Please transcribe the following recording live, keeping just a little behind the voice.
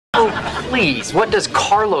Please, what does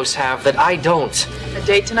Carlos have that I don't? A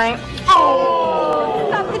date tonight? Oh!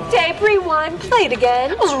 Stop the tape, rewind, play it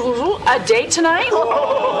again. A date tonight?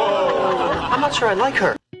 I'm not sure I like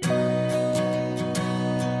her.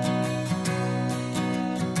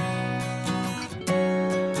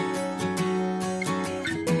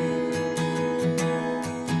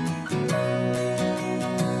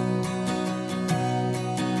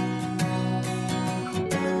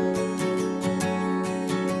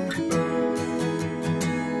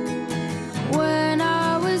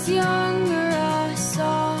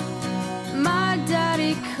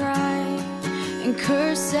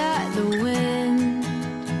 Curse at the wind.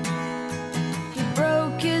 He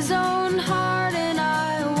broke his own heart and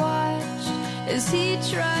I watched as he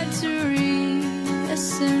tried to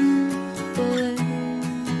reassemble it.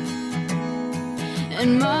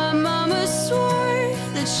 And my mama swore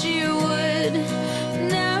that she would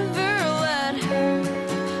never let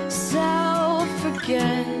herself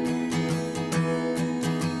forget.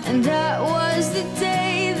 And that was the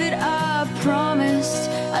day that I promised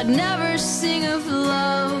I'd never sing of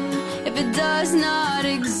love if it does not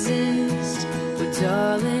exist. But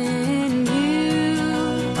darling,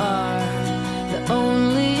 you are the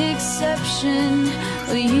only exception.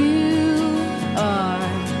 You are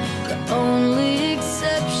the only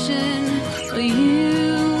exception.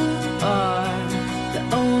 You are the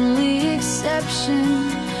only exception.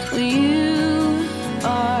 You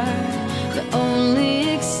are the only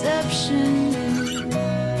exception.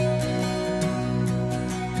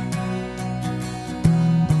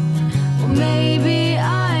 Maybe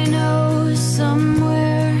I know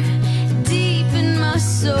somewhere deep in my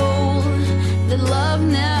soul that love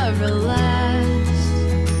never lasts,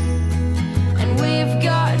 and we've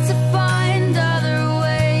got to find other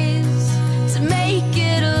ways to make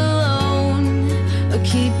it alone or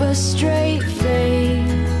keep a straight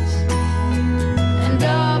face. And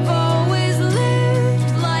I've always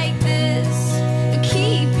lived like this,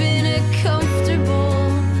 keeping a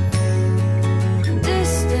comfortable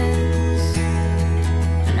distance.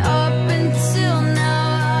 Up until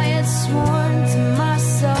now I had sworn to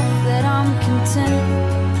myself that I'm content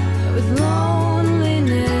with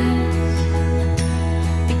loneliness,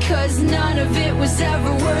 because none of it was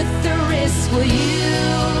ever worth the risk. Well, you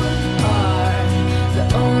are the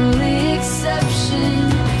only exception.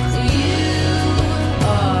 You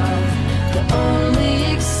are the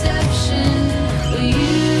only exception. You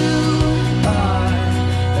are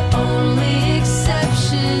the only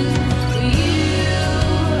exception.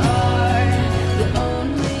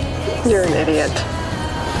 You're an idiot.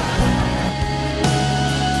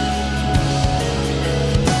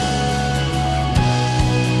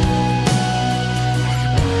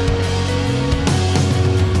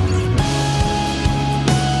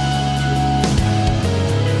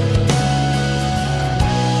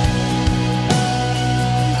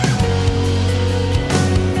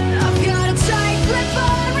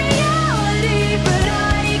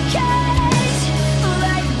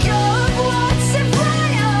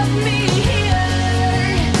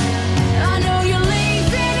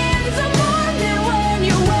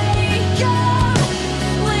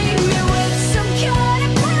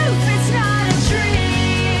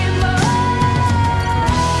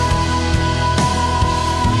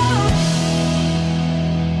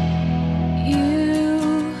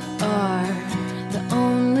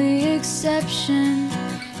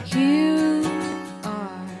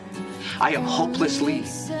 I am hopelessly,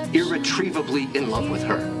 irretrievably in love with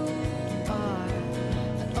her.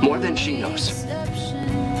 More than she knows.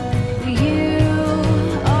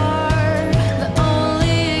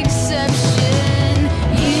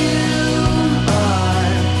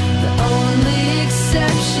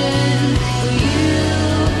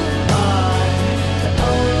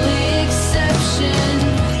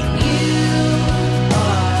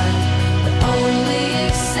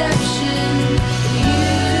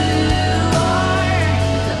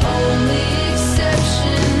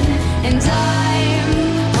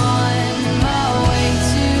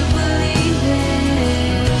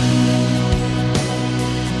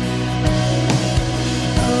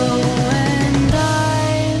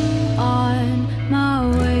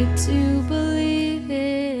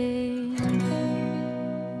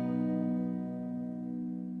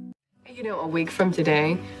 You know, a week from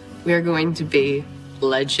today, we are going to be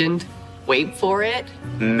legend. Wait for it.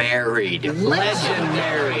 Married. Legend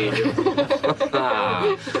married.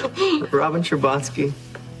 Robin Scherbatsky,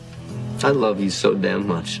 I love you so damn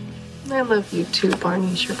much. I love you too,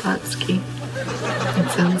 Barney Scherbatsky. It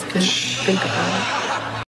sounds good. Think about it.